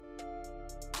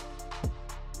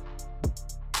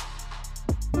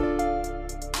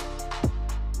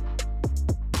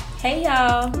Hey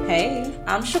y'all, Hey,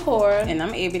 I'm Shakora, and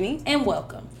I'm Ebony. and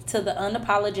welcome to the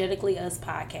Unapologetically Us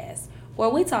podcast, where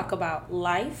we talk about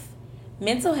life,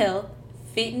 mental health,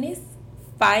 fitness,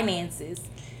 finances,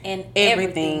 and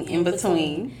everything in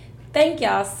between. Thank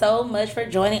y'all so much for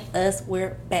joining us.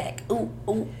 We're back. Ooh,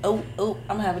 ooh, ooh, ooh.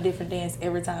 I'm gonna have a different dance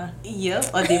every time. Yep,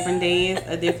 a different dance,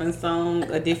 a different song,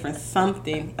 a different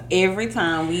something every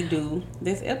time we do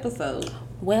this episode.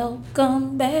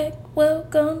 Welcome back,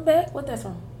 welcome back. What that's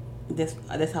from? This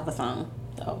type of song.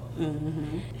 Oh.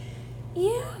 Mm-hmm.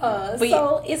 Yeah, But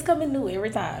so it's coming new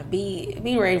every time. Be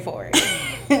ready for it.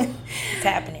 It's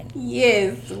happening.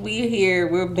 Yes, we're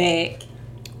here. We're back.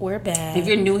 We're back. If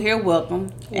you're new here,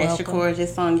 welcome. As Welcome. Shakora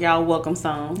just sung y'all welcome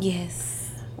song.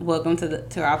 Yes. Welcome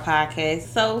to our podcast.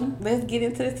 So let's get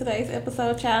into today's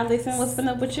episode, child. Listen, what's been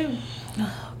up with you?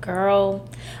 Girl,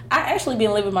 I actually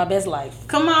been living my best life.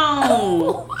 Come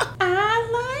on.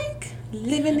 I like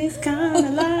living this kind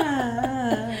of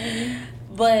life.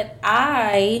 But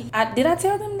I did I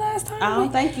tell them last time? I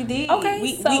don't think you did.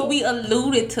 Okay, so we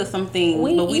alluded to some things,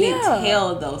 but we didn't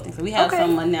tell those things. So we have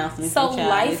some announcements. So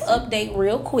life update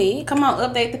real quick. Come on,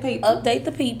 update the people. Update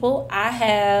the people. I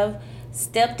have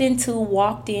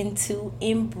walked into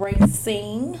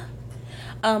embracing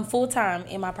full time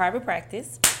in my private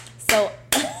practice. So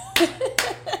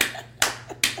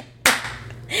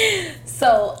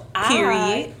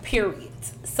Period.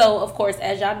 So, of course,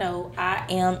 as y'all know, I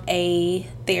am a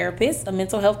therapist, a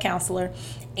mental health counselor,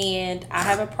 and I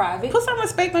have a private... Put some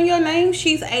respect on your name.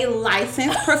 She's a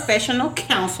licensed professional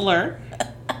counselor.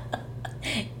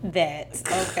 That's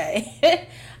okay.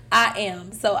 I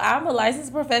am. So, I'm a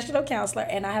licensed professional counselor,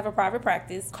 and I have a private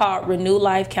practice called Renew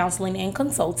Life Counseling and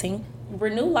Consulting.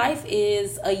 Renew Life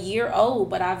is a year old,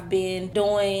 but I've been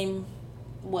doing...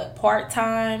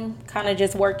 part-time, kind of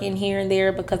just working here and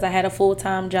there because I had a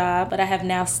full-time job, but I have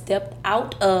now stepped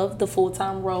out of the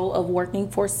full-time role of working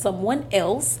for someone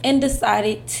else and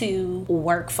decided to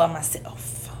work for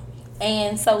myself.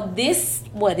 And so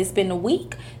it's been a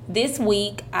week. This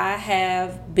week I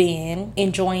have been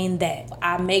enjoying that.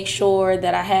 I make sure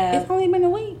that I have... It's only been a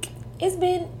week. It's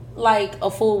been like a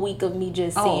full week of me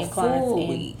just seeing clients. Full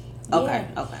week. Okay.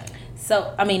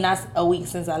 So, I mean, not a week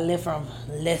since I left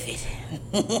it.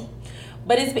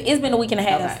 But it's been a week and a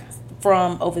half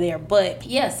from over there. But,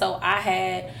 yeah, so I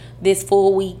had this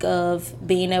full week of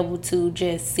being able to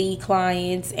just see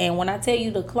clients. And when I tell you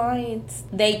the clients,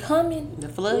 they coming. The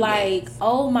flood. Like,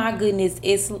 oh, my goodness.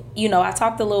 It's, I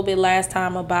talked a little bit last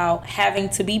time about having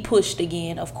to be pushed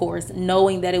again, of course,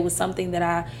 knowing that it was something that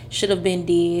I should have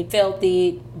felt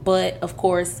it. But, of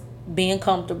course, being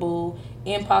comfortable,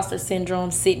 imposter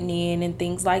syndrome sitting in and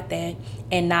things like that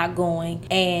and not going.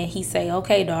 And he say,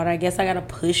 okay, daughter, I guess I gotta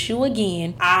push you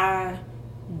again. I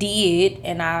did,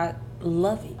 and I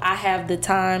love it. I have the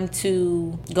time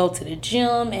to go to the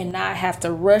gym and not have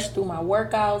to rush through my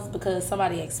workouts because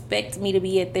somebody expects me to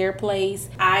be at their place.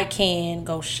 I can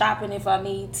go shopping if I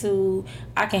need to.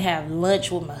 I can have lunch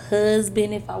with my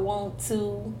husband if I want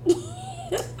to.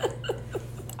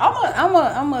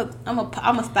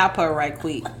 I'm a stop her right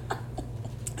quick.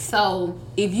 So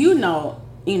if you know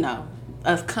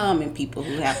us common people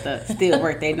who have to still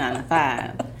work their 9 to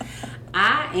 5.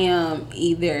 I am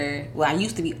I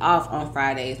used to be off on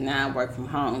Fridays. Now I work from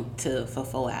home for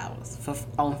 4 hours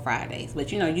on Fridays.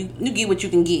 But you get what you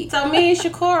can get. So me and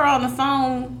Shakora on the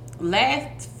phone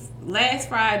last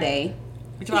Friday.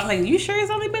 Which I was like, you sure it's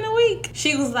only been a week?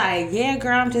 She was like, yeah,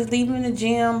 girl, I'm just leaving the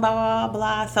gym, blah, blah,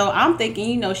 blah. So I'm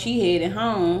thinking, she headed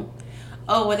home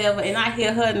or whatever. And I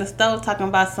hear her in the stove talking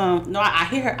about I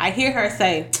hear her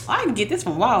say, oh, I can get this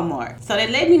from Walmart. So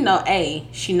they let me know, A,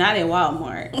 she not at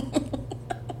Walmart.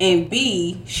 And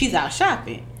B, she's out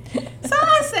shopping. So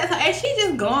I said, and she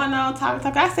just going on talking.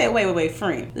 I said, wait,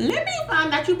 friend. Let me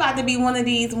find out you about to be one of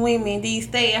these women, these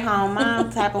stay-at-home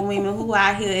mom type of women who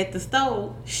out here at the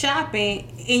store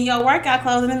shopping in your workout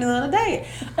clothes in the middle of the day.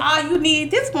 All you need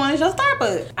at this point is your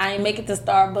Starbucks. I ain't make it to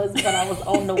Starbucks, but I was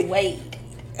on the way.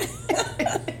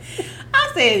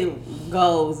 I said,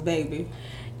 goals, baby.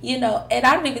 And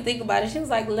I didn't even think about it. She was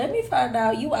like, let me find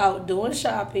out you out doing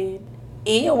shopping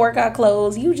in your workout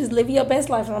clothes. You just living your best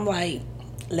life. And I'm like,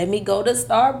 let me go to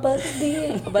Starbucks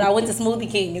then. But I went to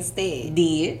Smoothie King instead.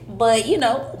 Did. But,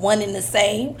 one and the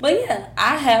same. But yeah,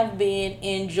 I have been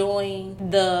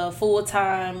enjoying the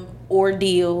full-time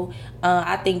ordeal.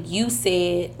 I think you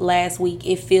said last week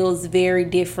it feels very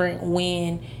different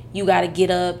when you got to get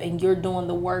up and you're doing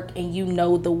the work, and you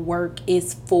know the work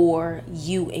is for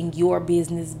you and your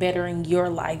business, bettering your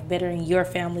life, bettering your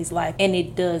family's life. And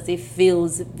it does. It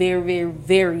feels very, very,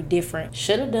 very different.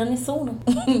 Should have done it sooner.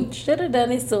 Should have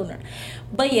done it sooner.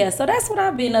 But yeah, so that's what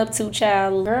I've been up to,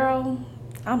 child. Girl,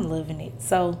 I'm loving it.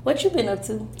 So what you been up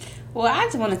to? Well, I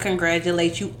just want to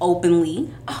congratulate you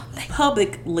openly,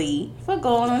 publicly, for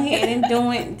going ahead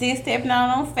and just stepping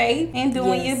out on faith and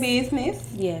doing your business.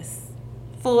 Yes.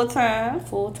 Full time.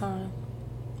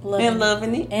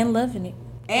 Loving it.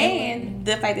 And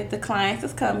the fact that the clients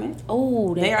is coming.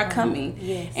 Oh, they are coming.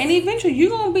 Yes. And eventually you're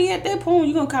going to be at that point,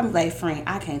 you're going to come like, friend,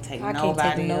 I can't take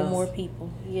nobody else. No more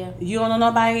people. Yeah. You don't know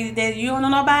nobody.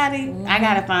 Mm-hmm. I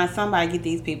got to find somebody to get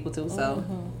these people to. So.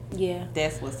 Mm-hmm. Yeah.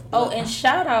 That's what's up. And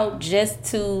shout out just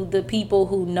to the people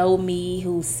who know me,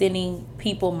 who's sending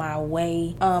people my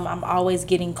way. I'm always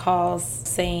getting calls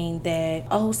saying that,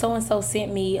 oh, so-and-so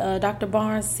sent me, Dr.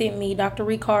 Barnes sent me, Dr.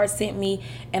 Ricard sent me.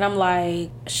 And I'm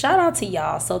like, shout out to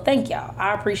y'all. So thank y'all.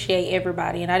 I appreciate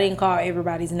everybody. And I didn't call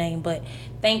everybody's name, but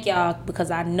thank y'all,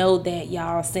 because I know that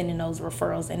y'all are sending those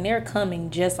referrals, and they're coming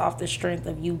just off the strength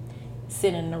of you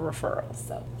sending the referrals.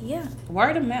 So yeah,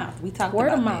 word of mouth. We talked word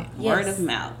about of mouth. That. Yes. Word of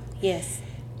mouth. Yes.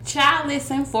 Child,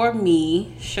 listen, for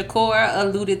me, Shakora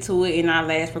alluded to it in our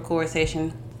last record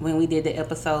session when we did the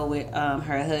episode with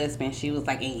her husband. She was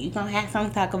like, "And you gonna have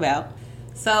something to talk about."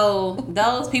 So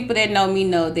those people that know me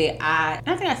know that I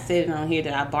think I said it on here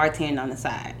that I bartend on the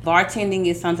side. Bartending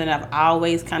is something that I've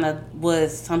always kind of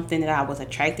was something that I was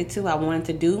attracted to. I wanted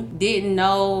to do. Didn't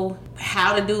know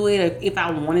how to do it or if I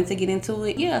wanted to get into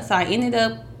it. Yeah, so I ended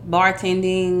up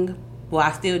bartending. Well,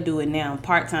 I still do it now,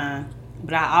 part-time.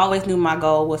 But I always knew my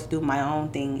goal was to do my own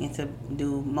thing and to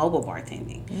do mobile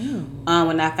bartending.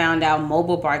 When I found out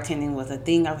mobile bartending was a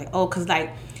thing, I was like, oh, because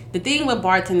like the thing with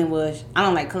bartending was I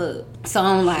don't like clubs. So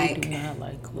I'm like,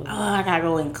 oh, I got to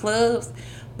go in clubs.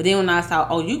 But then when I saw,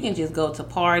 oh, you can just go to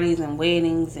parties and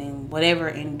weddings and whatever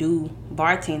and do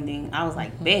bartending, I was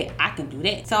like, bet, I can do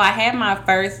that. So I had my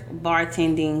first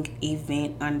bartending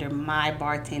event under my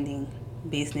bartending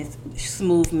business,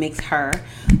 Smooth Mix Her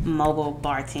Mobile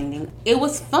Bartending. It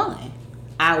was fun.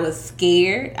 I was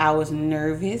scared. I was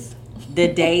nervous.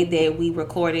 The day that we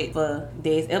recorded for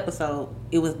this episode,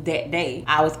 it was that day.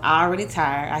 I was already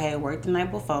tired. I had worked the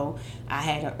night before. I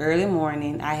had an early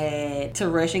morning. I had to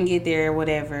rush and get there or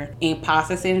whatever.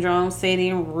 Imposter syndrome set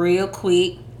in real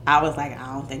quick. I was like,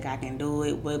 I don't think I can do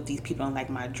it. What if these people don't like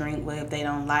my drink? What if they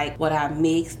don't like what I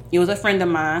mixed? It was a friend of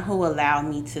mine who allowed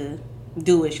me to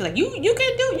do it. She's like, you can sell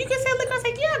liquor. I was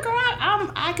like, yeah, girl,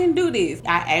 I can do this.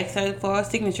 I asked her for a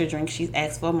signature drink. She's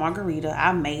asked for a margarita.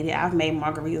 I made it. I've made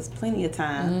margaritas plenty of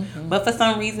times. But for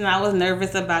some reason, I was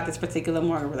nervous about this particular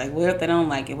margarita. Like, what if they don't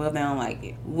like it? What if they don't like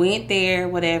it? Went there,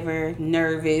 whatever,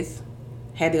 nervous.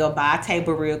 Had to go buy a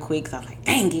table real quick. So I was like,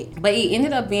 dang it. But it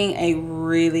ended up being a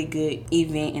really good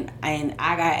event. And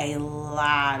I got a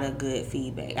lot of good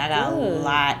feedback. I got a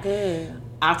lot. Good.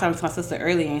 I was talking to my sister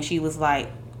earlier, and she was like,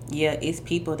 yeah, it's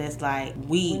people that's like,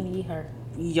 we need her.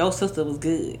 Your sister was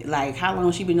good. Like, how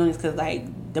long she been doing this? Because,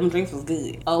 like, them drinks was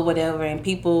good. Or whatever. And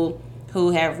people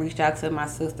who have reached out to my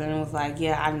sister and was like,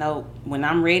 yeah, I know when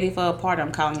I'm ready for a party,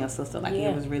 I'm calling your sister. Like,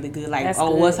 it was really good. Like,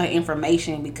 good. What's her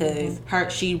information? Because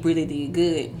she really did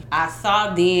good. I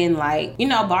saw then, like, you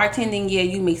know, bartending, yeah,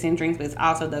 you mixing drinks, but it's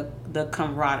also the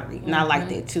camaraderie. And I like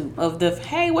that, too. Of the,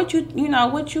 hey, what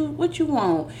you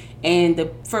want? And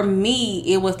for me,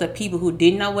 it was the people who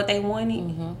didn't know what they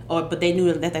wanted, but they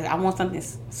knew that I want something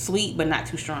sweet but not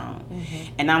too strong.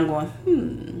 And I'm going,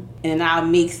 and then I'll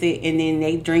mix it, and then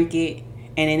they drink it,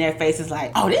 and then their face is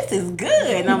like, oh, this is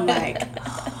good. And I'm like,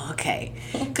 oh, okay.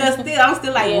 Because I'm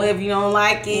still like, well, if you don't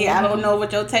like it, I don't know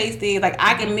what your taste is. Like,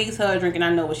 I can mix her a drink and I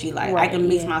know what she like. Right, I can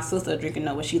mix my sister a drink and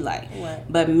know what she like. Right.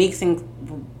 But mixing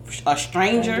a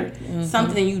stranger,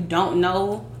 something you don't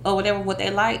know or whatever what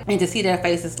they like, and to see their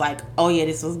faces like, oh yeah,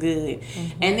 this was good.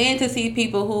 And then to see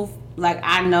people who, like,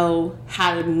 I know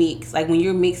how to mix. Like, when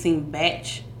you're mixing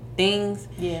batch things,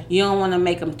 you don't want to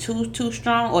make them too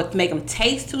strong or make them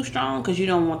taste too strong, because you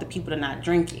don't want the people to not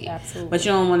drink it. Absolutely. But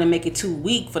you don't want to make it too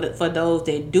weak for those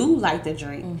that do like to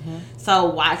drink. So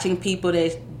watching people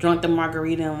that drunk the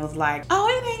margarita and was like, oh,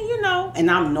 it ain't, and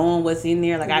I'm knowing what's in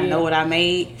there, like I know what I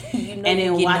made, and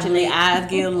then watching their eyes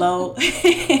get low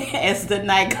as the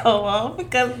night go on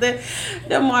because the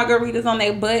margaritas on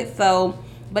their butt. So,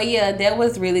 but yeah, that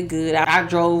was really good. I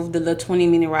drove the little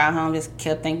 20-minute ride home, just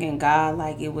kept thanking God,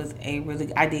 like it was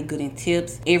I did good in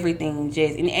tips, everything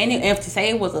just, and to say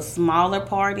it was a smaller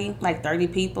party, like 30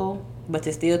 people, but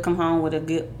to still come home with a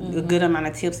good amount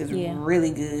of tips is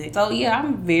really good. So yeah,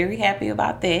 I'm very happy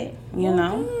about that. You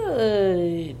know,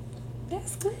 good.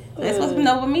 That's good. That's what's been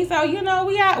over me. So you know,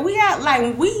 we got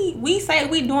like we say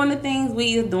we doing the things.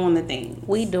 We is doing the things.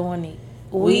 We doing it.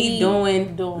 We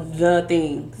doing the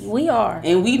things. We are.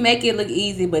 And we make it look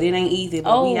easy, but it ain't easy.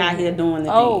 But we out here doing the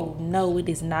things. Oh, no, it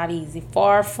is not easy.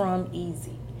 Far from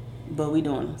easy. But we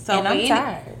doing them. So and I'm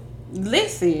tired.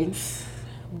 Listen.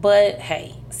 But,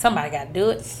 hey, somebody got to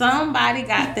do it. Somebody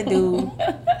got to do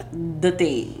the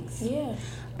things. Yeah.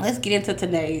 Let's get into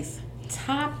today's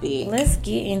topic. Let's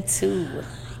get into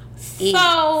it.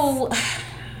 So...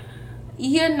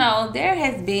 You know, there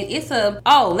has been,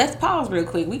 let's pause real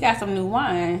quick. We got some new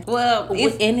wine. Well,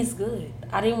 and it's good.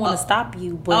 I didn't want to stop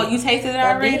you, but... you tasted it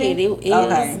already? I did.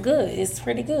 It is good. It's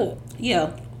pretty good.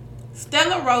 Yeah.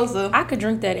 Stella Rosa. I could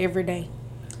drink that every day.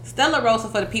 Stella Rosa,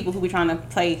 for the people who be trying to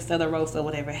play Stella Rosa or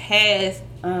whatever, has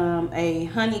a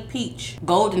honey peach,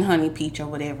 golden honey peach or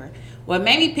whatever. What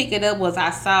made me pick it up was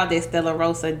I saw that Stella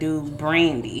Rosa do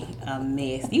brandy. A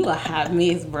mess. You a hot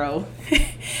mess, bro.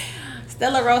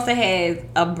 Stella Rosa has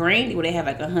a brandy where they have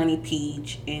like a honey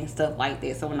peach and stuff like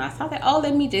that. So when I saw that,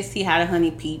 let me just see how the honey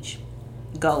peach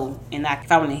go. And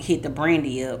if I want to hit the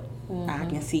brandy up, I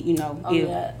can see, you know.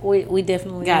 Yeah. We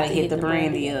definitely got to hit the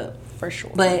brandy up. For sure.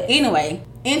 But anyway,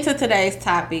 into today's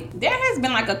topic, there has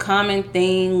been like a common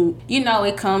thing. You know,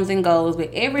 it comes and goes. But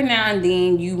every now and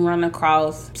then you run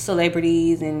across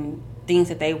celebrities and things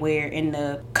that they wear in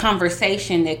the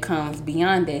conversation that comes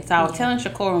beyond that. So I was telling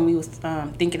Shakur when we was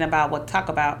thinking about what to talk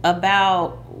about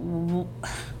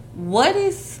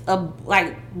what's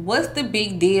the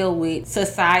big deal with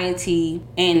society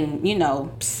and, you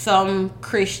know, some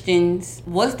Christians.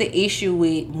 What's the issue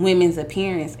with women's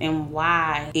appearance, and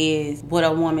why is what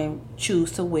a woman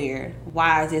choose to wear,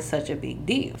 why is it such a big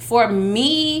deal? For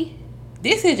me,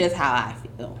 this is just how I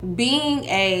feel. Being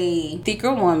a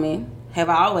thicker woman, have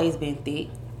always been thick.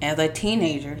 As a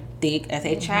teenager, thick. As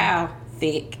a child,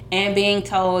 thick. And being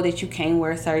told that you can't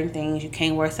wear certain things, you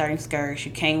can't wear certain skirts,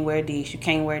 you can't wear this, you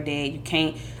can't wear that, you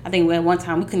can't. I think at one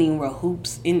time we couldn't even wear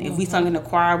hoops. And if we sung in the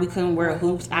choir, we couldn't wear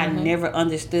hoops. I never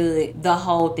understood the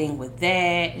whole thing with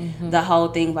that. The whole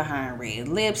thing behind red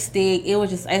lipstick. It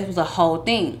was a whole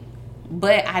thing.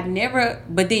 But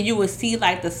then you would see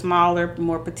like the smaller,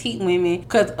 more petite women.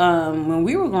 Because when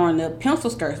we were growing up, pencil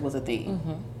skirts was a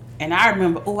thing. And I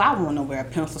remember, I want to wear a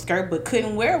pencil skirt, but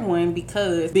couldn't wear one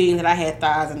because being that I had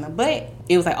thighs in the butt,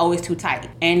 it was like always too tight.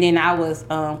 And then I was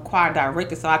choir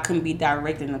director, so I couldn't be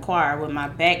directing the choir with my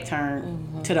back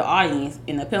turned to the audience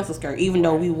in a pencil skirt, even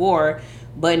though we wore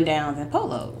button downs and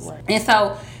polos. Right. And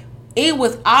so it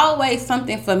was always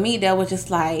something for me that was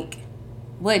just like,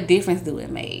 what difference do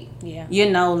it make? Yeah. You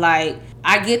know, like,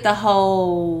 I get the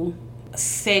whole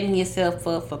setting yourself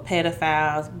up for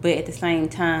pedophiles, but at the same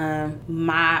time,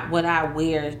 what I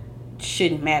wear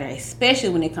shouldn't matter, especially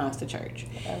when it comes to church.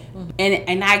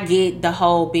 And I get the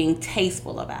whole being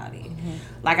tasteful about it.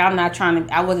 Like,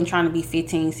 I wasn't trying to be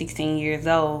 15, 16 years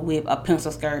old with a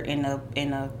pencil skirt and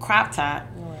a crop top,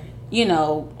 you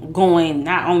know, going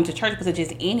not only to church, but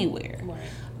just anywhere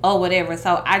or whatever.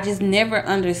 So I just never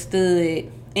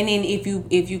understood. And then if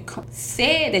you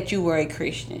said that you were a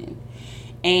Christian,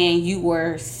 and you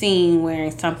were seen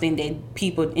wearing something that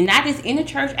people, and not just in the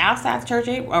church, outside the church,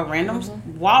 a random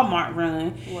Walmart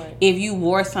run, if you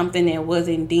wore something that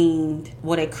wasn't deemed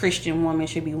what a Christian woman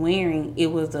should be wearing, it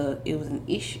was an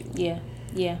issue.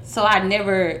 Yeah. So I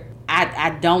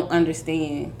don't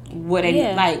understand what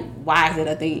why is it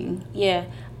a thing? Yeah.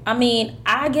 I mean,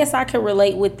 I guess I could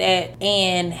relate with that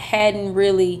and hadn't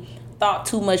really thought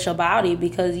too much about it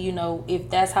because, you know, if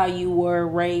that's how you were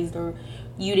raised or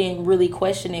you didn't really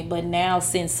question it. But now,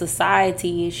 since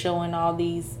society is showing all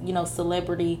these, you know,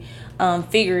 celebrity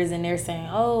figures, and they're saying,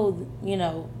 oh, you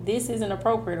know, this isn't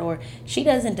appropriate, or she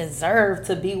doesn't deserve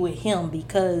to be with him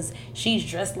because she's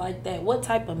dressed like that. What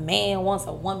type of man wants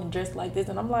a woman dressed like this?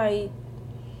 And I'm like,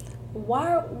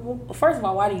 why? First of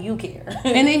all, why do you care?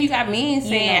 And then you got men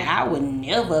saying, you know, I would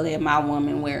never let my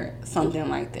woman wear something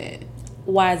like that.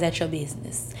 Why is that your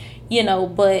business? You know,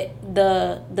 but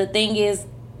the thing is,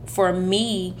 for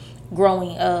me,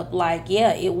 growing up, like,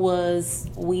 yeah, it was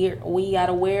weird. We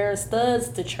gotta wear studs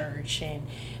to church, and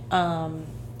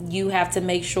you have to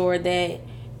make sure that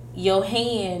your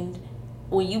hand,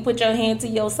 when you put your hand to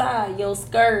your side, your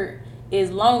skirt is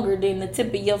longer than the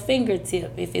tip of your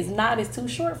fingertip. If it's not, it's too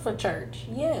short for church.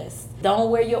 Yes.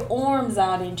 Don't wear your arms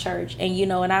out in church. And, you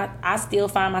know, and I still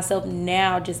find myself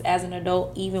now, just as an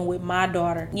adult, even with my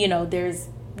daughter, you know, there's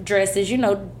dresses, you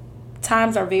know,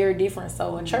 times are very different.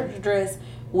 So a church dress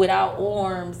without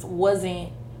arms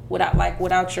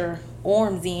without your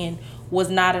arms in was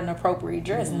not an appropriate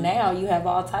dress. Now you have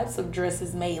all types of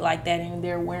dresses made like that, and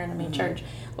they're wearing them in church.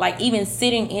 Like, even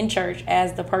sitting in church,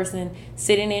 as the person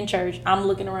sitting in church, I'm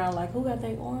looking around like, who got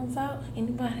their arms out?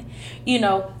 Anybody?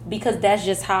 Because that's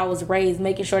just how I was raised,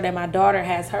 making sure that my daughter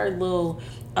has her little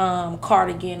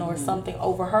cardigan or something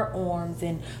over her arms,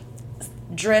 and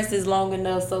dresses long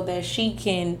enough so that she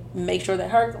can make sure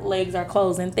that her legs are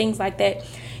closed and things like that.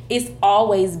 It's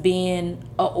always been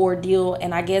an ordeal,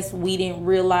 and I guess we didn't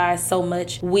realize so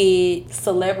much with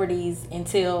celebrities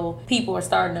until people are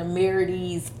starting to marry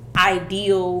these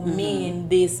ideal men.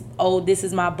 This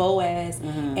is my Boaz,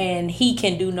 and he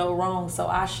can do no wrong, so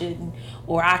I shouldn't,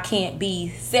 or I can't be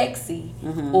sexy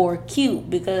or cute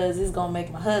because it's gonna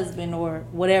make my husband or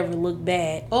whatever look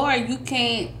bad, or you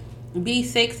can't be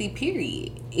sexy,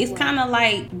 period. It's kind of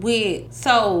like it's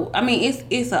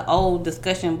an old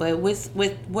discussion, but with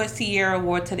what Ciara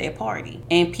wore to that party,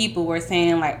 and people were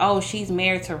saying like, oh, she's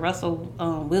married to Russell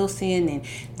Wilson, and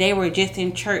they were just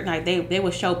in church, like they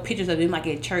would show pictures of them like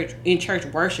in church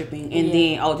worshiping, and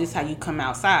then, oh, this is how you come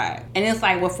outside. And it's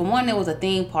like, well, for one, it was a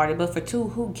theme party, but for two,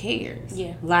 who cares?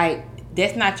 Like,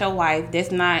 that's not your wife,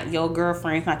 that's not your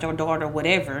girlfriend, it's not your daughter,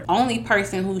 whatever. Only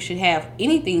person who should have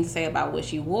anything to say about what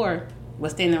she wore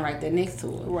was standing right there next to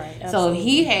her. Right.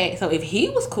 Absolutely. So if he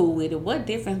was cool with it, what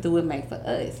difference do it make for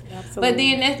us?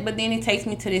 Absolutely. But then it takes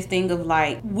me to this thing of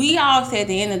like, we all say at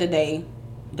the end of the day,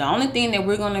 the only thing that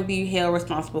we're gonna be held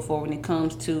responsible for when it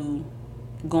comes to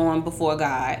going before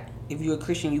God, if you're a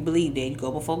Christian, you believe that you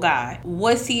go before God.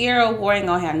 What Ciara wore ain't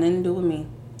gonna have nothing to do with me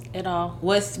at all.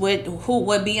 What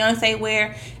Beyonce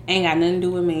wear ain't got nothing to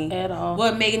do with me at all.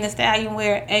 What Megan Thee Stallion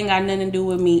wear ain't got nothing to do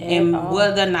with me and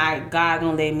whether or not God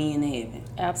gonna let me in heaven.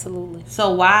 Absolutely.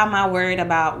 So why am I worried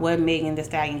about what Megan Thee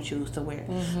Stallion choose to wear?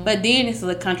 But then this is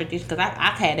a contradiction, because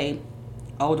I've had a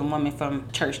older woman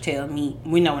from church tell me,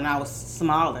 when I was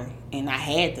smaller and I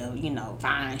had the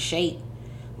fine shape,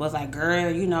 was like,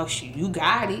 girl, you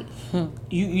got it.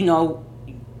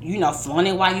 You flaunt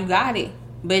it while you got it.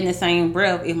 But in the same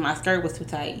breath, if my skirt was too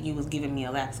tight, you was giving me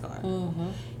a lap scarf.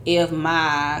 If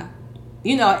my,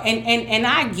 and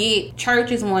I get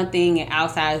church is one thing and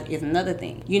outside is another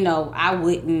thing. I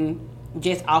wouldn't,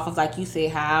 just off of, like you said,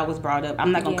 how I was brought up,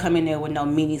 I'm not going to come in there with no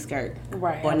mini skirt.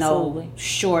 Right, or absolutely. No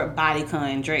short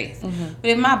bodycon dress. But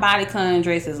if my bodycon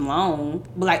dress is long,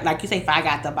 like you say, if I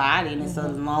got the body and it's a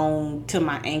long to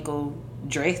my ankle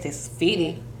dress that's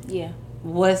fitted,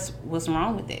 what's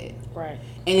wrong with that? Right.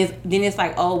 And then it's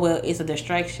like, oh, well, it's a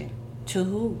distraction. To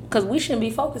who? Because we shouldn't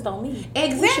be focused on me.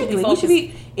 Exactly. We should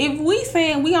be, if we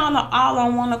saying we all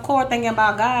on one accord thinking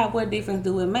about God, what difference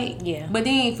do it make? Yeah. But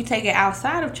then if you take it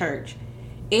outside of church,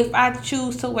 if I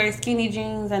choose to wear skinny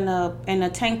jeans and a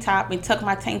tank top and tuck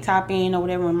my tank top in or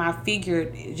whatever, and my figure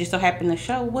just so happen to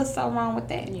show, what's so wrong with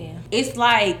that? Yeah. It's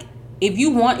like, if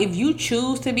you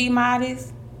choose to be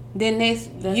modest, then that's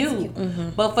you.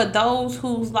 But for those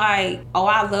who's like, oh,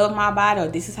 I love my body, or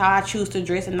this is how I choose to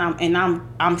dress, and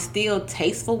I'm still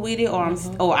tasteful with it,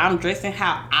 or I'm dressing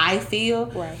how I feel,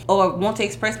 right, or want to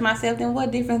express myself, then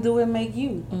what difference do it make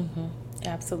you?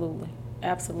 Absolutely.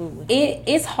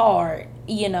 It's hard.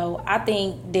 I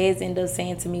think Des ended up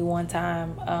saying to me one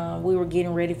time, we were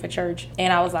getting ready for church,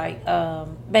 and I was like,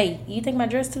 babe, you think my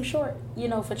dress too short,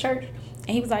 for church?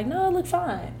 And he was like, no, it look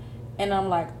fine. And I'm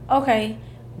like, okay.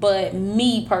 But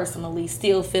me personally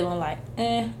still feeling like,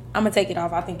 I'm going to take it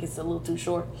off. I think it's a little too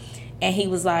short. And he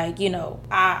was like,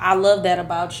 I love that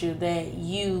about you, that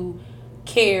you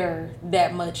care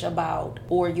that much about,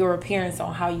 or your appearance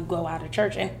on how you go out of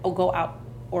church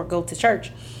or go to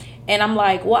church. And I'm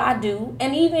like, well, I do.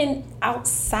 And even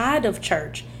outside of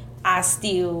church, I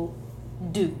still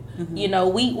do.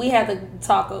 We had to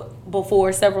talk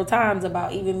before several times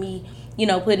about even me,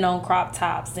 putting on crop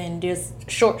tops and just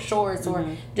short shorts or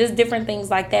just different things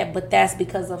like that. But that's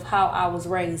because of how I was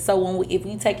raised. So if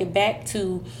we take it back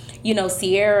to,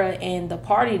 Ciara and the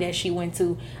party that she went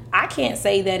to, I can't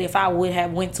say that if I would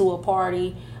have went to a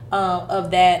party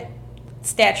of that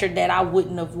stature that I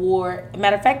wouldn't have wore.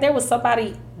 Matter of fact, there was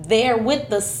somebody there with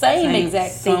the same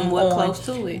exact thing on close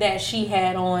to it that she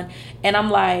had on, and I'm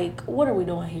like, what are we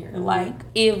doing here? Like,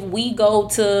 if we go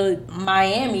to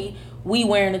Miami, we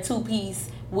wearing a two-piece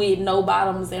with no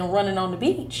bottoms and running on the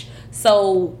beach.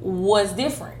 So what's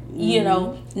different?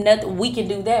 Nothing. We can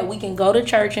do that. We can go to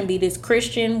church and be this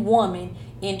Christian woman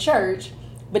in church,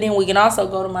 but then we can also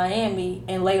go to Miami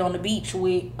and lay on the beach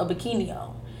with a bikini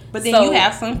on. But then you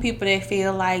have some people that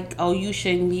feel like, oh, you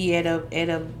shouldn't be at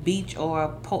a beach or a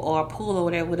pool or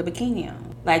whatever with a bikini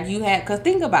on. Like you had, cause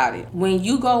think about it. When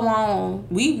you go on,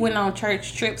 we went on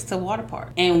church trips to water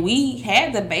park, and we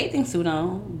had the bathing suit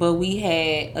on, but we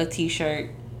had a t-shirt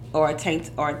or a tank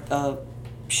or a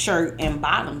shirt and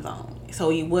bottoms on. So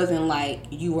it wasn't like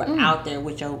you were out there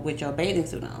with your bathing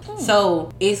suit on. So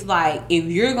it's like, if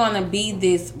you're gonna be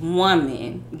this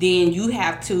woman, then you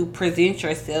have to present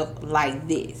yourself like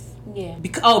this. Yeah.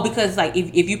 Because like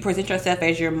if you present yourself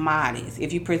as you're modest,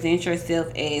 if you present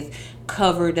yourself as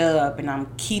covered up and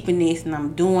I'm keeping this and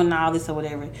I'm doing all this or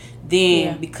whatever,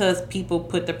 then because people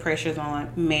put the pressures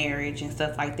on marriage and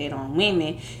stuff like that on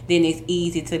women, then it's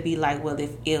easy to be like, well,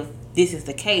 if this is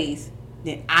the case,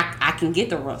 then I can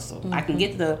get the Russell. Mm-hmm. I can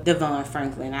get the Devon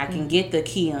Franklin. I can get the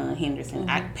Keon Henderson.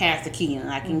 I can pass the Keon.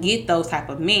 I can get those type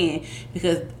of men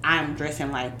because I'm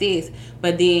dressing like this.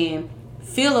 But then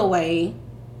feel away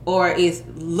or is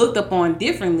looked upon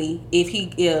differently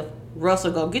if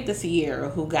Russell go get the Sierra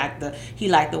who he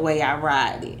liked the way I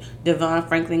ride it. Devon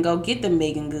Franklin go get the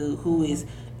Megan Good who is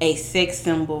a sex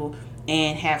symbol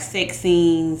and have sex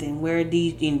scenes and wear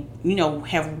these and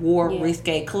have wore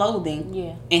risque clothing.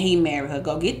 Yeah. And he married her.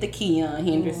 Go get the Keon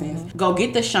Hendersons. Mm-hmm. Go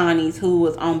get the Shawnees who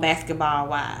was on Basketball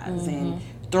Wives and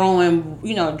throwing,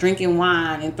 drinking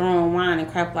wine and throwing wine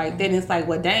and crap like that. And it's like,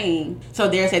 well, dang. So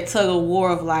there's that tug of war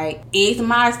of like, is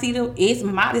modesty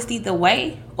the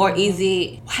way, or is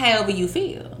it however you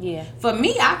feel? Yeah. For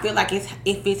me, I feel like if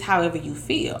it's however you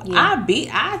feel.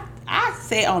 Yeah. I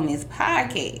say on this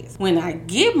podcast, when I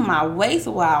give my waist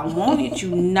where I want it,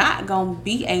 you not gonna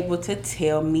be able to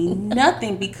tell me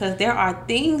nothing, because there are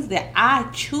things that I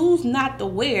choose not to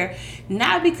wear,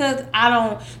 not because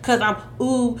I'm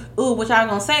what y'all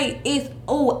gonna say is,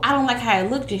 I don't like how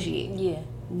it looked just yet. Yeah.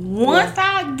 Once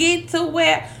I get to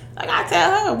where, like I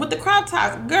tell her with the crop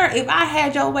tops, girl, if I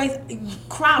had your waist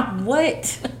crop,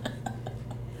 what?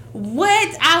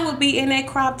 What? I would be in that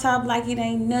crop top like it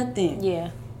ain't nothing.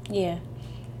 Yeah. Yeah.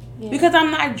 Because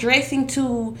I'm not dressing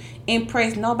to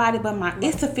impress nobody but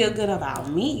it's to feel good about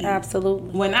me.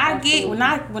 Absolutely. When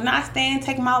I stand,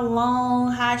 take my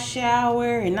long hot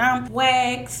shower and I'm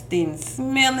waxed and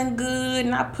smelling good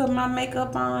and I put my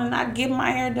makeup on and I get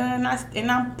my hair done and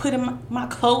I'm putting my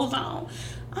clothes on,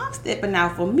 I'm stepping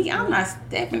out for me. I'm not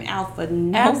stepping out for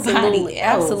nobody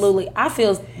else. Absolutely. I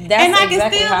feel that's and I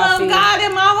exactly can still how love God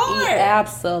in my heart. Yeah,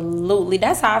 absolutely.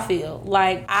 That's how I feel.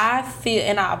 Like I feel,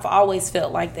 and I've always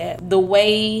felt like that. The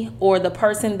way or the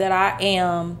person that I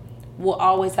am will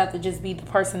always have to just be the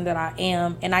person that I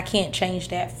am, and I can't change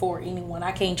that for anyone.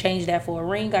 I can't change that for a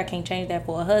ring. I can't change that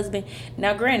for a husband.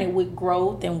 Now, granted, with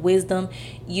growth and wisdom,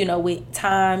 with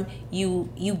time,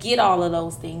 you get all of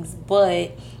those things,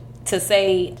 but to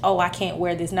say, I can't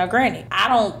wear this. Now, granted, I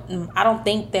don't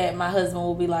think that my husband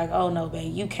will be like, oh no,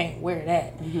 babe, you can't wear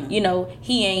that. Mm-hmm.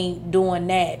 He ain't doing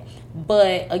that.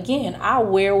 But again, I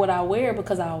wear what I wear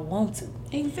because I want to.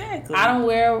 Exactly. I don't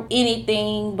wear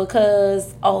anything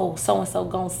because, so-and-so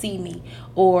gonna see me,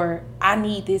 or I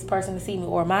need this person to see me,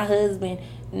 or my husband.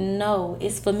 No,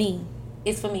 it's for me.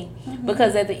 It's for me. Mm-hmm.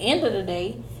 Because at the end of the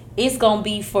day, it's gonna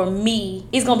be for me.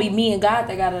 It's gonna be me and God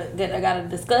that I gotta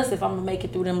discuss if I'm gonna make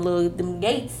it through them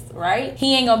gates, right?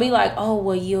 He ain't gonna be like,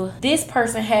 this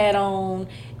person had on,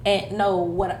 and no,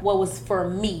 what was for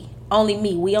me, only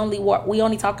me. We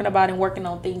only talking about and working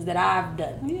on things that I've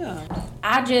done. Yeah.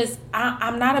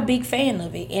 I'm not a big fan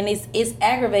of it, and it's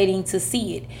aggravating to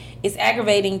see it. It's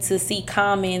aggravating to see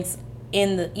comments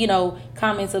in the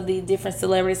comments of the different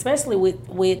celebrities, especially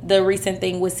with the recent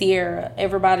thing with Sierra.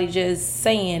 Everybody just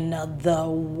saying the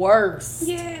worst.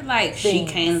 Yeah, like things.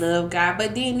 She can't love God,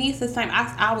 but then it's the same.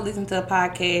 I would listen to a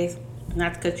podcast,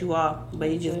 not to cut you off, but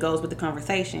it just goes with the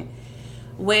conversation,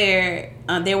 where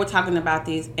they were talking about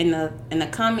this, and the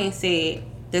comment said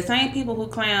the same people who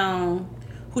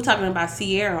talking about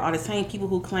Sierra are the same people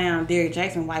who clown Derrick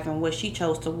Jackson's wife and what she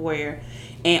chose to wear.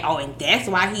 And that's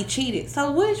why he cheated.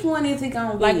 So which one is it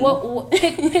gonna be? Like what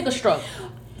pick a stroke.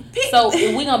 So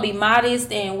if we gonna be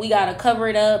modest and we gotta cover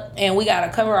it up and we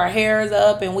gotta cover our hairs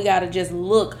up and we gotta just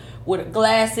look with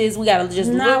glasses, we gotta just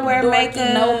not wear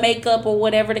makeup, no makeup or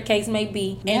whatever the case may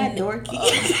be. And dorky.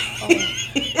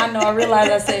 I know, I realize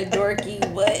I said dorky,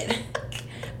 but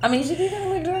I mean she didn't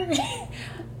look dorky.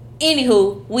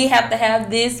 Anywho, we have to have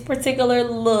this particular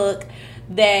look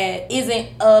that isn't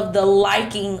of the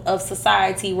liking of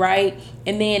society, right?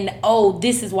 And then,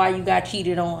 this is why you got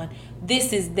cheated on.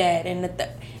 This is that.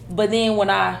 But then when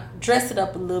I dress it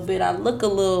up a little bit, I look a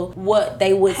little, what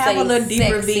they would say, a little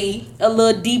deeper V. A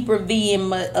little deeper V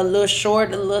and a little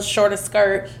shorter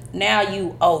skirt. Now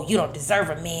you don't deserve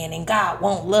a man and God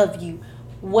won't love you.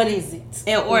 What is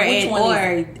it? Or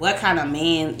what kind of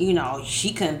man, you know,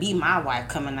 she couldn't be my wife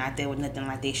coming out there with nothing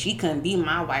like that. She couldn't be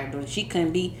my wife, but she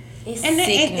couldn't be. It's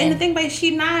and the thing about it,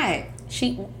 she not.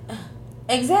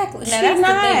 Exactly. Now that's the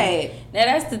thing. Now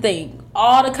that's the thing.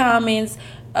 All the comments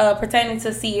pertaining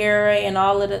to Ciara and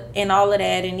all of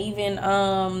that, and even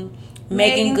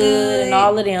Megan Good and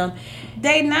all of them.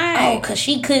 They not. Oh, cause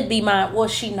she could be mine. Well,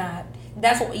 she not.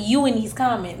 That's what you in these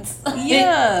comments.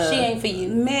 Yeah, she ain't for you.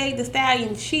 Meg Thee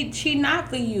Stallion, she not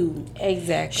for you.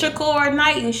 Exactly. Shakur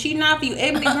Knight, and she not for you.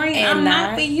 Emily Green, I'm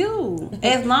not for you.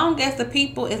 As long as the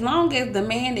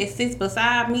man that sits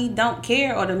beside me don't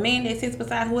care, or the man that sits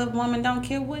beside whoever woman don't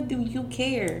care, what do you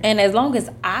care? And as long as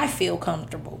I feel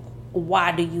comfortable,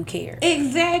 why do you care?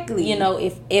 Exactly. You know,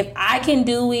 if I can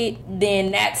do it, then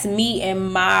that's me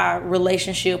and my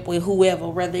relationship with whoever,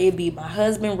 whether it be my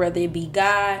husband, whether it be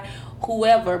God,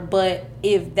 whoever. But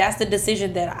if that's the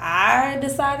decision that I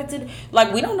decided to,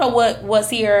 like, we don't know what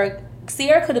Ciara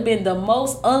could have been the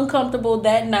most uncomfortable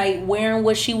that night wearing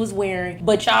what she was wearing,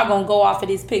 but y'all gonna go off of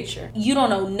this picture. You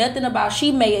don't know nothing about.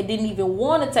 She may have didn't even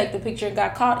want to take the picture and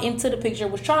got caught into the picture,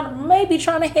 was trying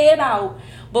to head out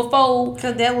before,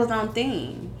 because that was on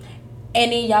thing.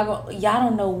 And then y'all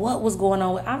don't know what was going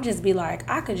on. I'm just be like,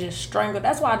 I could just strangle.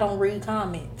 That's why I don't read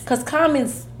comments, because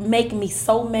comments make me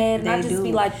so mad, and I just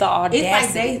be like, the audacity.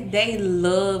 It's like they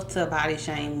love to body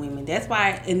shame women. That's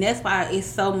why it's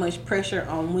so much pressure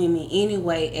on women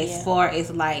anyway. As far as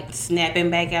like snapping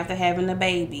back after having a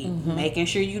baby, making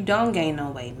sure you don't gain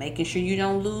no weight, making sure you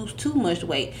don't lose too much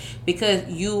weight, because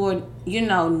you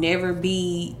will, never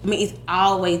be. I mean, it's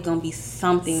always gonna be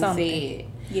something. Said.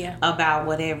 Yeah. About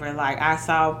whatever. Like, I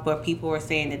saw where people were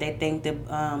saying that they think the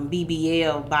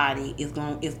BBL body is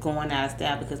going out of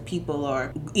style because people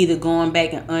are either going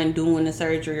back and undoing the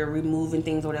surgery or removing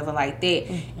things or whatever like that.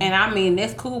 And I mean,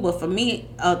 that's cool, but for me,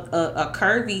 a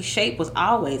curvy shape has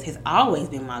always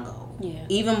been my goal. Yeah.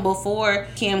 Even before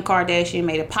Kim Kardashian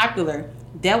made it popular,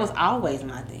 that was always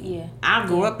my thing. Yeah. I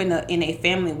grew up in a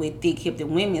family with thick hipped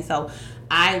women, so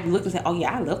I looked and said, "Oh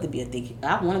yeah, I love to be a thick hip.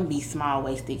 I want to be small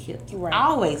waist, thick hip. Right. I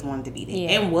always wanted to be that,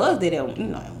 and was that at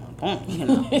one point.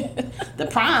 The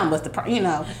prime was the prime.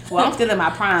 Well, I'm still in my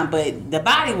prime, but the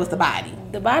body was the body.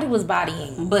 The body was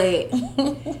bodying. But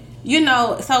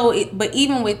but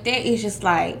even with that, it's just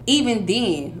like, even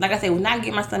then, like I said, when I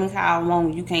get my stomach how I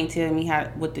want, you can't tell me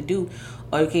what to do,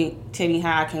 or you can't tell me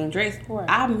how I can't dress. Right.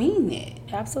 I mean that.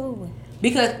 Absolutely.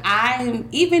 Because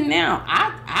even now,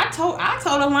 I told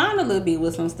Alana a little bit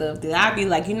with some stuff that I'd be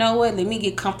like, you know what, let me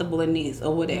get comfortable in this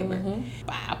or whatever.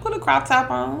 I put a crop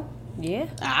top on. Yeah.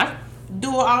 I do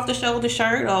an off the shoulder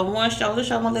shirt or one shoulder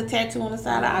shirt, one little tattoo on the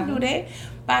side. I do that.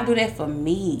 But I do that for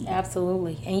me.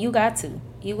 Absolutely. And you got to.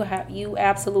 You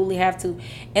absolutely have to.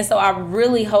 And so I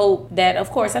really hope that, of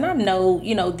course, and I know,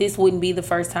 this wouldn't be the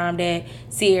first time that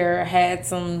Ciara had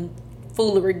some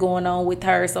foolery going on with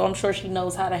her, so I'm sure she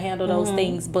knows how to handle those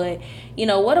things. But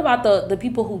what about the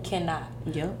people who cannot?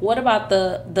 Yeah. What about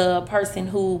the person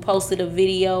who posted a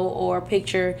video or a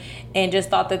picture and just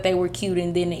thought that they were cute,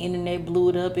 and then the internet blew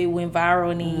it up, it went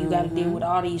viral, and then you got to deal with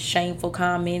all these shameful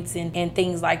comments and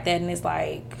things like that, and it's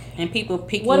like, and people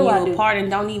picking you apart and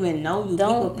don't even know you.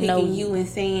 People picking you and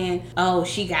saying, "Oh,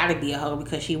 she got to be a hoe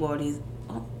because she wore these."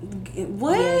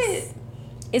 What? Yes.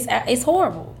 It's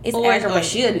horrible. It's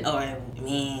aggravating.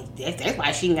 That's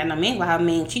why she ain't got no man with her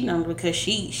man cheating on her, because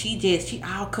she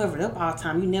all covered up all the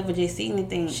time. You never just see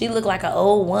anything. She look like an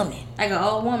old woman.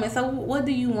 So what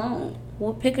do you want?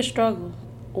 Well, pick a struggle.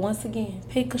 Once again,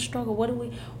 pick a struggle.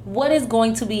 What is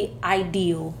going to be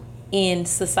ideal in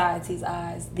society's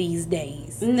eyes these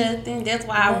days? Nothing. That's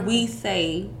why we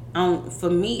say, for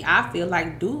me, I feel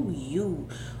like, do you.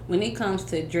 When it comes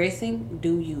to dressing,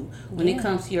 do you. When it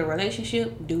comes to your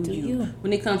relationship, do you.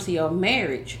 When it comes to your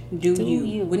marriage, do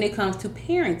you. When it comes to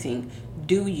parenting,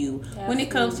 do you. Absolutely. When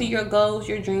it comes to your goals,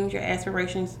 your dreams, your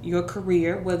aspirations, your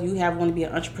career, whether you want to be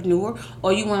an entrepreneur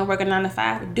or you want to work a 9 to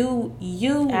 5, do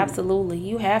you. Absolutely.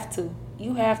 You have to.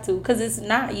 Because it's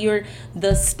not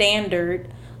the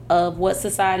standard of what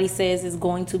society says is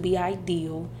going to be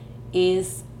ideal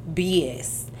is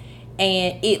BS.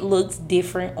 And it looks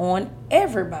different on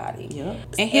everybody. Yeah.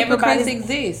 And hypocrites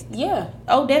exist. Yeah.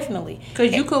 Oh, definitely.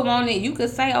 Because you could want it. You could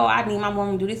say, "Oh, I need my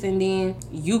woman to do this," and then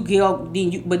you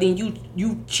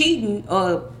cheating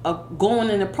or going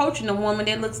and approaching a woman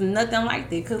that looks nothing like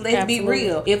that. Because let's be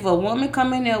real. If a woman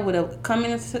come into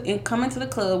the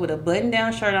club with a button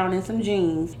down shirt on and some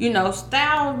jeans,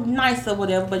 style nice or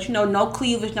whatever, but no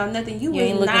cleavage, no nothing, you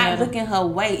is not looking her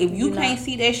way. If you can't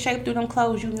see that shape through them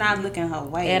clothes, you not looking her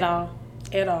way at all.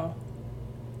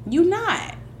 You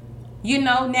not.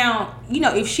 Now,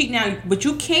 if she now, but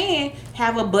you can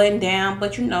have a button down,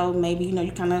 but maybe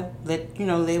you kind of let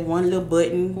one little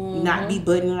button not be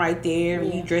button right there,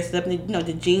 and you dress up, and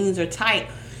the jeans are tight,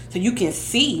 so you can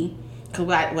see. Cause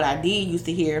what I did used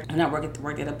to hear when I worked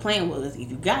at a plant was,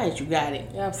 if you got it, you got it.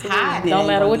 Yeah, absolutely. Don't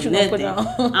matter what you gonna put on.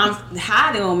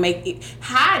 Hiding gonna make it,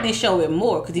 hide and show it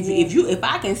more. Cause if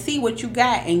I can see what you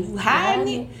got and you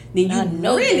hiding it, then you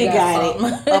really got it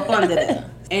up under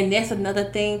there. And that's another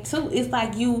thing too. It's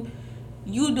like you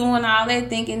doing all that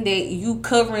thinking that you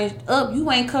covering up.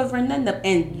 You ain't covering nothing up,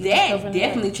 and that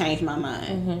definitely changed my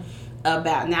mind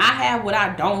about. Now I have what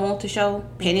I don't want to show.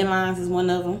 Penny lines is one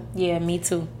of them. Yeah, me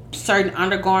too. Certain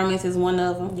undergarments is one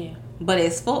of them. Yeah. But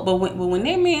when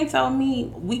that man told me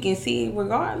we can see it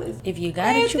regardless. If you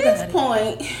got it, you got it. At this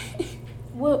point,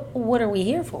 what are we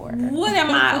here for? What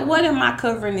am I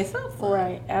covering this up for?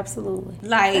 Right, absolutely.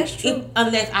 Like,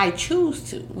 unless I choose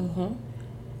to.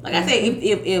 Like I said,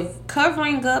 if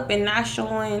covering up and not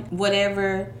showing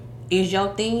whatever is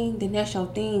your thing, then that's your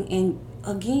thing. And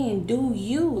again, do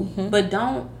you, but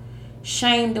don't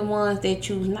shame the ones that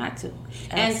choose not to.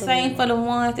 Absolutely. And same for the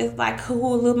ones that's like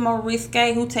who a little more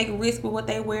risque, who take a risk with what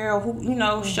they wear, or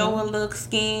who show a look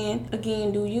skin.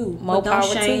 Again, do you? More power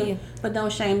to you. But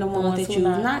don't shame the ones that choose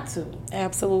not to.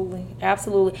 Absolutely,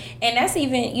 absolutely. And that's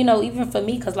even for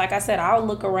me, because like I said, I'll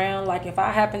look around. Like if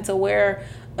I happen to wear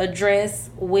a dress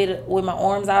with my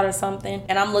arms out or something,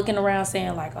 and I'm looking around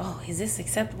saying like, oh, is this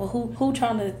acceptable? Who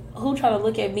trying to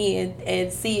look at me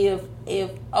and see if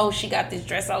she got this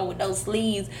dress on with no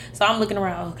sleeves. So I'm looking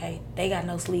around, okay, they got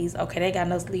no sleeves, okay, they got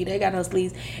no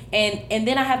sleeves, and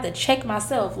then I have to check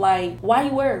myself, like, why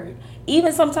you worried?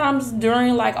 Even sometimes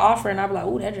during like offering, I'll be like,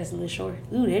 ooh, that dress a little short,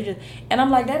 and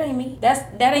I'm like, that ain't me,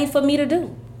 that ain't for me to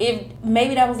do. If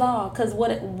maybe that was all, because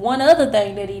one other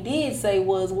thing that he did say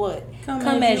was what?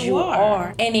 Come as you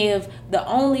are. And if the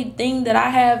only thing that I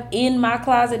have in my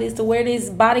closet is to wear this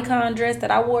bodycon dress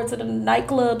that I wore to the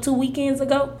nightclub 2 weekends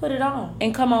ago, put it on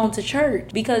and come on to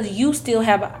church, because you still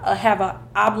have a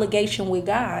obligation with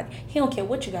God. He don't care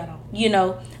what you got on,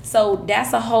 So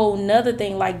that's a whole nother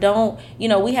thing. Like, don't,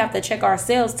 we have to check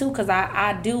ourselves too, because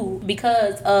I do,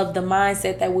 because of the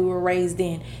mindset that we were raised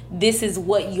in. This is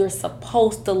what you're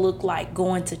supposed to look like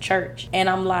going to church. And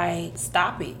I'm like,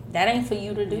 stop it. That ain't for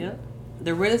you to do. Yep.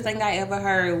 The realest thing I ever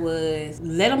heard was,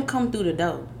 let them come through the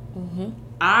door.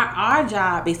 Our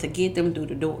job is to get them through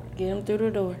the door. Get them through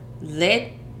the door.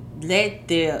 Let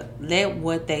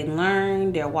what they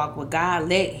learn, their walk with God,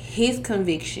 let His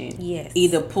conviction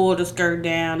either pull the skirt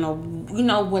down or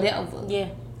whatever. Yeah.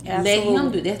 Absolutely. Let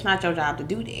Him do. That's not your job to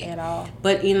do that at all.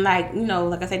 But in like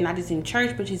I said, not just in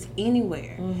church, but just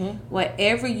anywhere.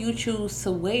 Whatever you choose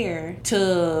to wear,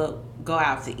 to go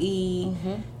out to eat,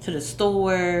 to the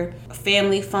store, a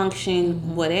family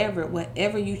function,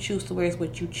 whatever you choose to wear is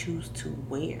what you choose to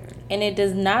wear. And it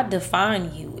does not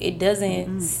define you. It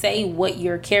doesn't say what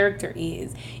your character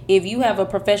is. If you have a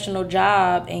professional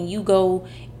job and you go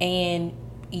and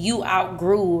you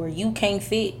outgrew or you can't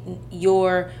fit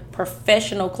your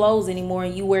professional clothes anymore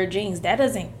and you wear jeans, that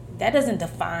doesn't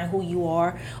define who you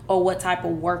are or what type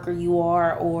of worker you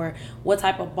are or what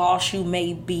type of boss you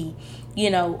may be.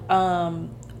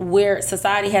 Where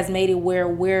society has made it where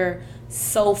we're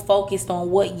so focused on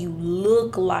what you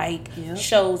look like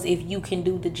shows if you can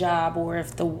do the job or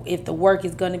if the work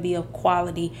is going to be of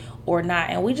quality or not.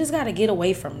 And we just got to get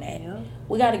away from that.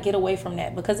 We got to get away from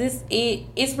that because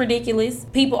it's ridiculous.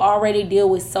 People already deal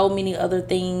with so many other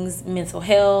things, mental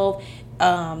health,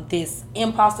 this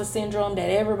imposter syndrome that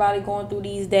everybody going through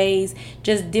these days,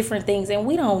 just different things. And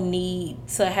we don't need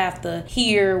to have to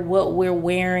hear what we're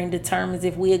wearing determines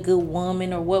if we a good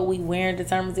woman, or what we wearing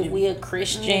determines if we a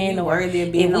Christian, or worthy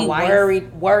of being if a we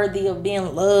wife, worthy of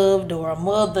being loved, or a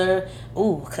mother.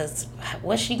 Ooh, because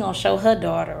what's she gonna show her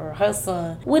daughter or her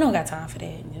son? We don't got time for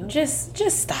that. Just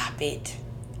stop it.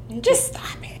 Just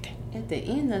stop it. At the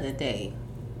end of the day,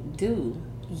 do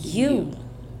you.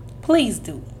 Please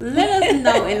do. Let us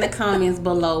know in the comments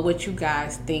below what you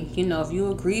guys think. If you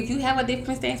agree, if you have a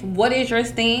different stance, what is your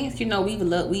stance? We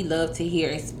love to hear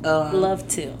it. Love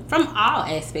to. From all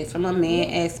aspects, from a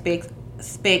man aspect,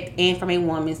 and from a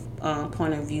woman's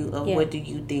point of view of what do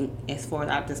you think as far as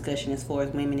our discussion as far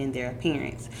as women and their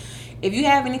appearance. If you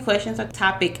have any questions or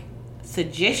topic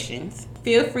suggestions,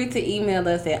 feel free to email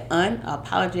us at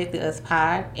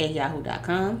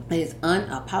unapologeticallyuspod@yahoo.com. That is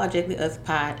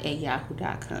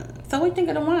unapologeticalluspod@yahoo.com. So what do you think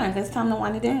of the wine? It's time to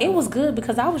wind it down. It was good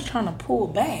because I was trying to pull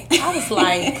back. I was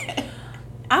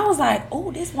like,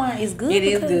 oh, this wine is good. It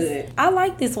is good. I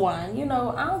like this wine.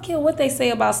 I don't care what they say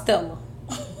about Stella.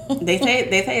 They say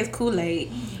it's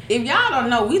Kool-Aid. If y'all don't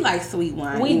know, we like sweet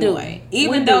wine. We anyway. do.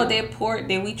 Even though that port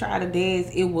that we tried to dance,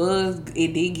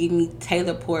 it did give me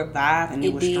Taylor Port vibe, and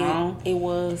it was strong. It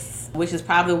was. Which is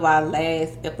probably why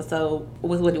last episode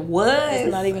was what it was. It's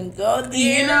not even good.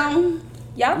 You know?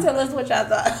 Y'all tell us what y'all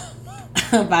thought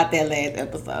about that last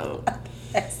episode.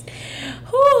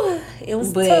 It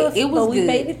was tough, but we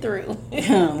made it through.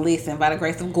 Listen, by the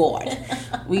grace of God,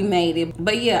 we made it.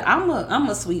 But yeah, I'm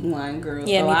a sweet wine girl.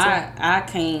 Yeah, so me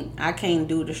too. I can't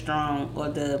do the strong or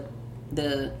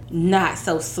the not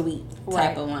so sweet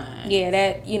type of wine. Yeah,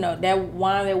 that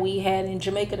wine that we had in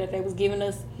Jamaica that they was giving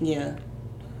us. Yeah,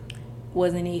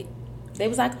 wasn't it? They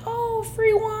was like, oh,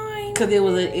 free wine. Cause it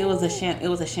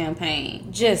was a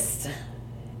champagne. Just.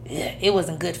 It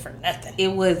wasn't good for nothing. It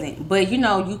wasn't. But,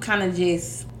 you kind of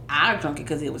just... I drank it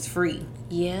because it was free.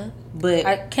 Yeah.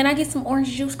 But... Can I get some orange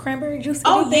juice, cranberry juice?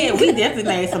 Oh, yeah. We definitely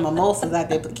made some mimosas out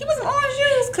there. But give us some orange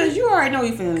juice because you already know what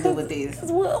you're finna do with this.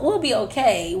 We'll be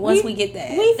okay once we get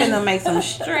that. We finna make some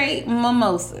straight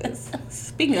mimosas.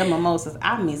 Speaking of mimosas,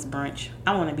 I miss brunch.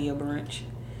 I want to be a brunch.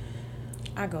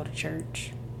 I go to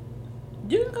church.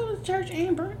 You can go to church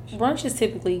and brunch. Brunch is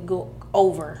typically go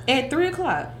over at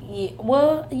 3:00. Yeah,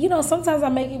 well, sometimes I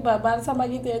make it, but by the time I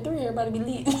get there at 3, everybody be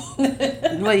lit.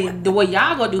 Well,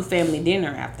 y'all go do family dinner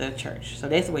after church, so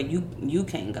that's where you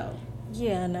can't go.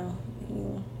 Yeah, I know.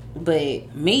 Yeah.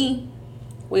 But me,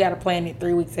 we gotta plan it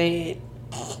 3 weeks ahead.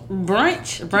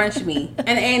 Brunch me,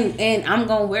 and I'm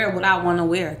gonna wear what I want to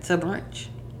wear to brunch.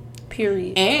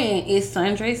 Period. And it's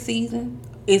sundress season.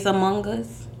 It's Among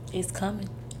Us. It's coming.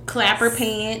 Clapper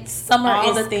pants,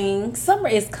 the things. Summer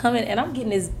is coming, and I'm getting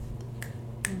this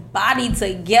body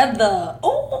together.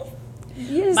 Oh,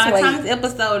 by the time this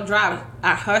episode drops,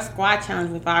 her squat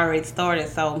challenge we've already started.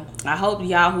 So I hope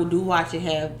y'all who do watch it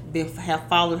have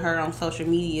followed her on social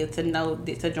media to know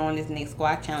to join this next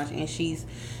squat challenge, and she's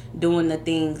doing the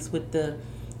things with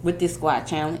this squat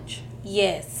challenge.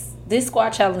 Yes, this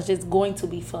squat challenge is going to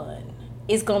be fun.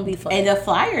 It's gonna be fun. And the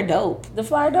flyer dope. The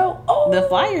flyer dope. Oh, the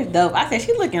flyer's dope. I said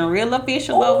she looking real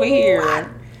official over here.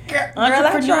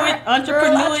 Entrepreneurship got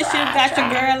your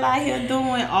girl out here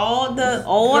doing all the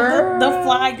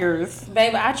flyers.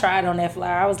 Baby, I tried on that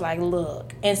flyer. I was like,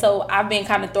 look. And so I've been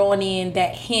kind of throwing in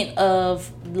that hint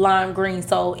of lime green.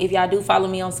 So if y'all do follow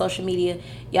me on social media,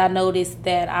 y'all notice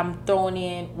that I'm throwing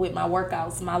in with my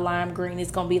workouts, my lime green is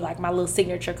going to be like my little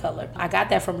signature color. I got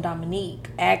that from Dominique,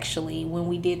 actually, when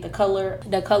we did the color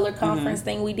conference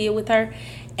thing we did with her.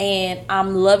 And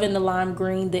I'm loving the lime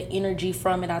green, the energy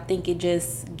from it. I think it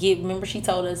just remember she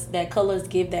told us that colors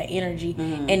give that energy,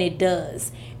 and it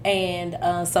does.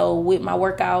 And so with my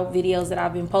workout videos that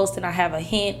I've been posting, I have a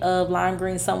hint of lime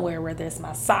green somewhere, whether it's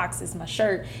my socks, it's my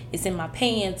shirt, it's in my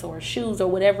pants or shoes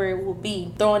or whatever it will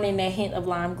be. Throwing in that hint of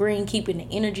lime green, keeping the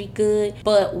energy good.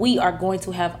 But we are going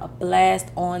to have a blast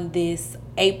on this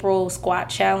April squat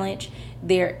challenge.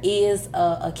 There is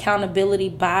a accountability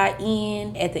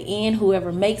buy-in at the end.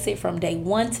 Whoever makes it from day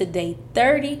 1 to day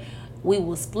 30, we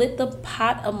will split the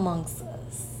pot amongst us.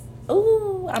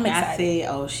 Ooh, I'm excited.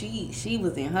 I said, she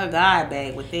was in her God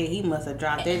bag with that. He must have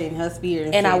dropped that in her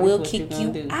spirit. And I will kick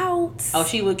you out. Oh,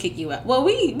 she will kick you out. Well,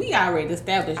 we already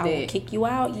established that. I will kick you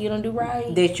out. You don't do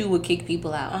right. That you would kick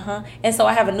people out. And so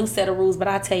I have a new set of rules, but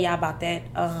I'll tell y'all about that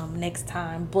next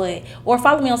time. Or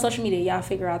follow me on social media. Y'all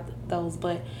figure out those.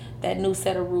 But that new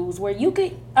set of rules where you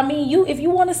could, if you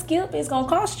want to skip, it's going to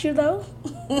cost you though.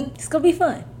 It's going to be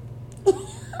fun.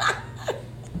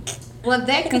 Well,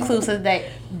 that concludes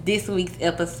this week's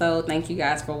episode. Thank you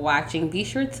guys for watching. Be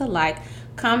sure to like,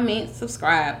 comment,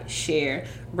 subscribe, share,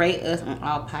 rate us on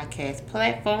all podcast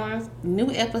platforms.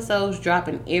 New episodes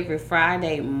dropping every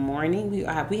Friday morning. We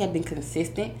have been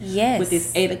consistent with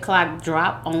this 8:00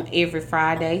 drop on every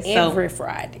Friday. Every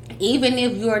Friday. Even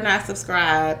if you are not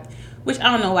subscribed, which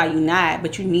I don't know why you're not,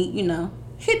 but you need,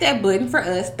 hit that button for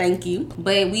us. Thank you.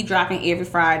 But we dropping every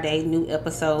Friday new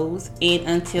episodes. And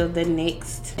until the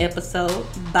next episode,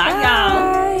 bye.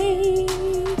 Y'all.